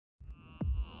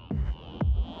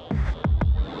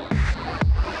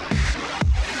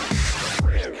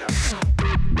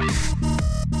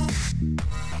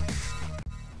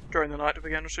During the night I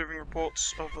began receiving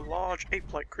reports of a large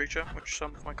ape-like creature, which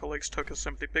some of my colleagues took as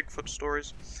simply Bigfoot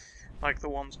stories, like the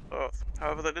ones on Earth.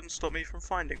 However, that didn't stop me from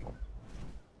finding one.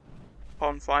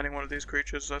 Upon finding one of these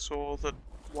creatures, I saw that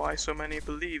why so many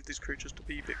believed these creatures to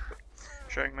be Bigfoot,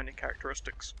 showing many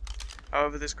characteristics.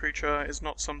 However, this creature is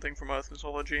not something from Earth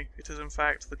mythology, it is in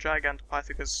fact the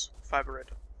Gigantopithecus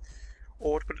fibrata,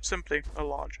 or to put it simply, a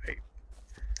large ape.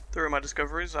 Through my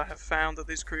discoveries, I have found that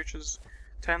these creatures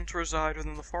tend to reside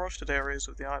within the forested areas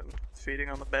of the island, feeding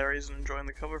on the berries and enjoying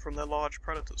the cover from their large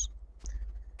predators.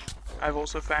 I have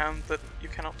also found that you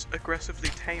cannot aggressively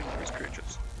tame these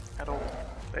creatures at all.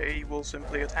 They will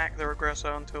simply attack their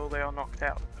aggressor until they are knocked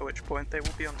out, at which point they will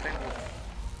be untamable.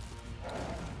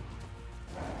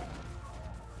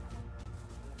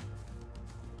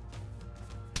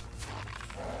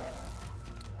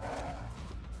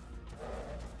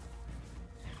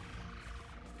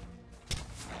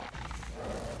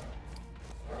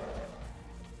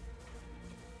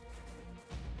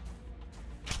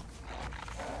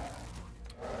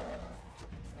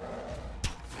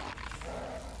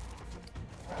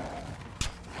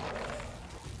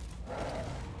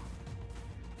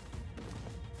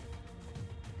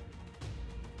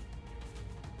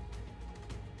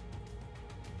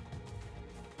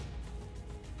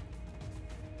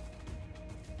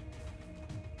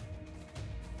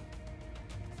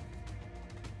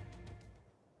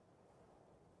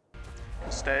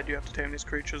 Instead, you have to tame these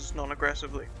creatures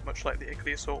non-aggressively, much like the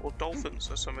ichthyosaur or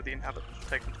dolphins, as some of the inhabitants have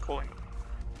taken to calling them.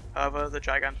 However, the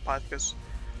Gigantopithecus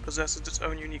possesses its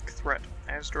own unique threat,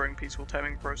 as during peaceful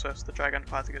taming process, the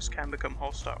Gigantopithecus can become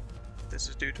hostile. This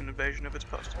is due to an invasion of its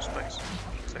personal space,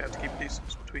 so you have to keep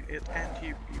distance between it and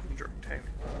you even during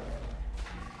taming.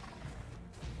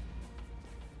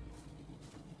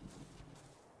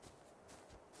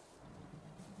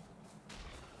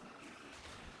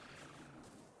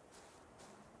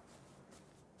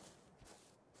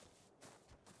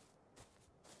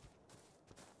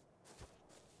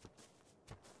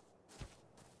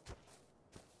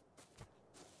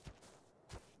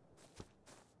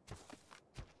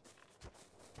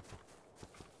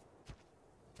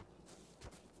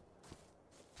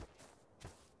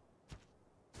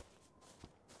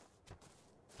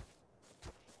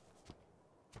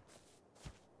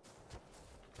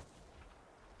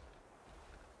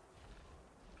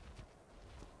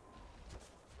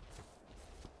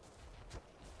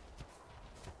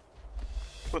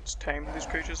 Once tamed, these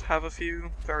creatures have a few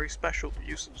very special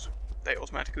uses. They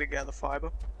automatically gather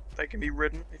fiber, they can be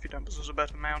ridden if you don't possess a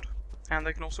better mount, and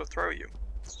they can also throw you,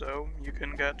 so you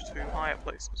can get to higher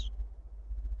places.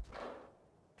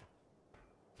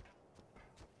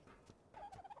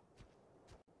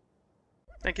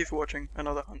 Thank you for watching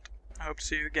another hunt. I hope to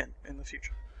see you again in the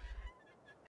future.